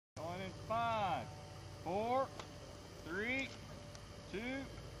4, 3, 2,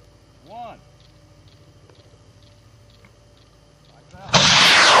 1.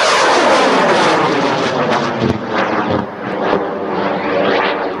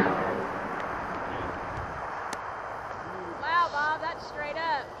 Wow, Bob, that's straight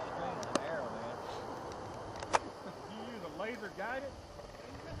up. You use a laser guided?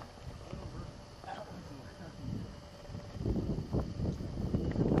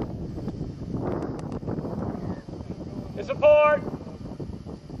 The support.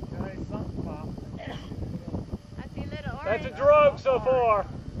 Okay, something pop. I see a little orange. That's a drogue so far.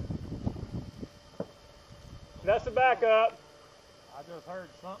 That's the backup. I just heard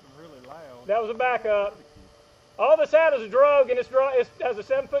something really loud. That was a backup. All this had is a drogue, and it has a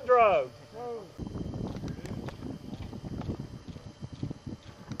 7-foot drogue. Whoa.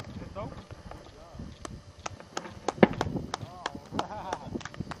 It's open.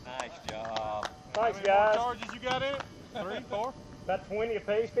 Nice job. Thanks, How many more guys. charges you got in it? 3, 4? About 20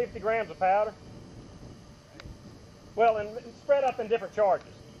 apiece, 50 grams of powder. Well, and spread up in different charges.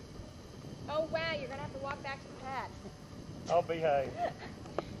 Oh, wow, you're going to have to walk back to the pad. I'll behave.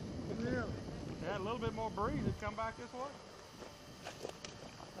 Yeah, a little bit more breeze. It come back this way.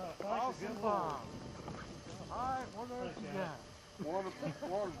 Awesome. All right, what else you got?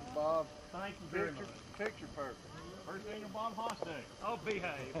 Water, Bob. Thank you very much. Picture perfect. First thing on Bob Haas Day. I'll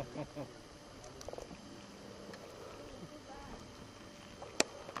behave. That's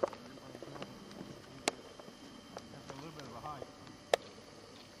a little bit of a hike.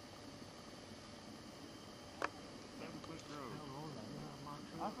 7-foot road.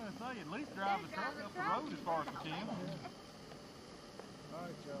 I was going to say, at least drive the truck up the road as far as we can. All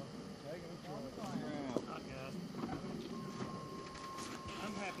right, y'all. Taking a choice.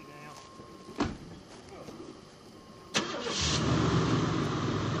 I'm happy now.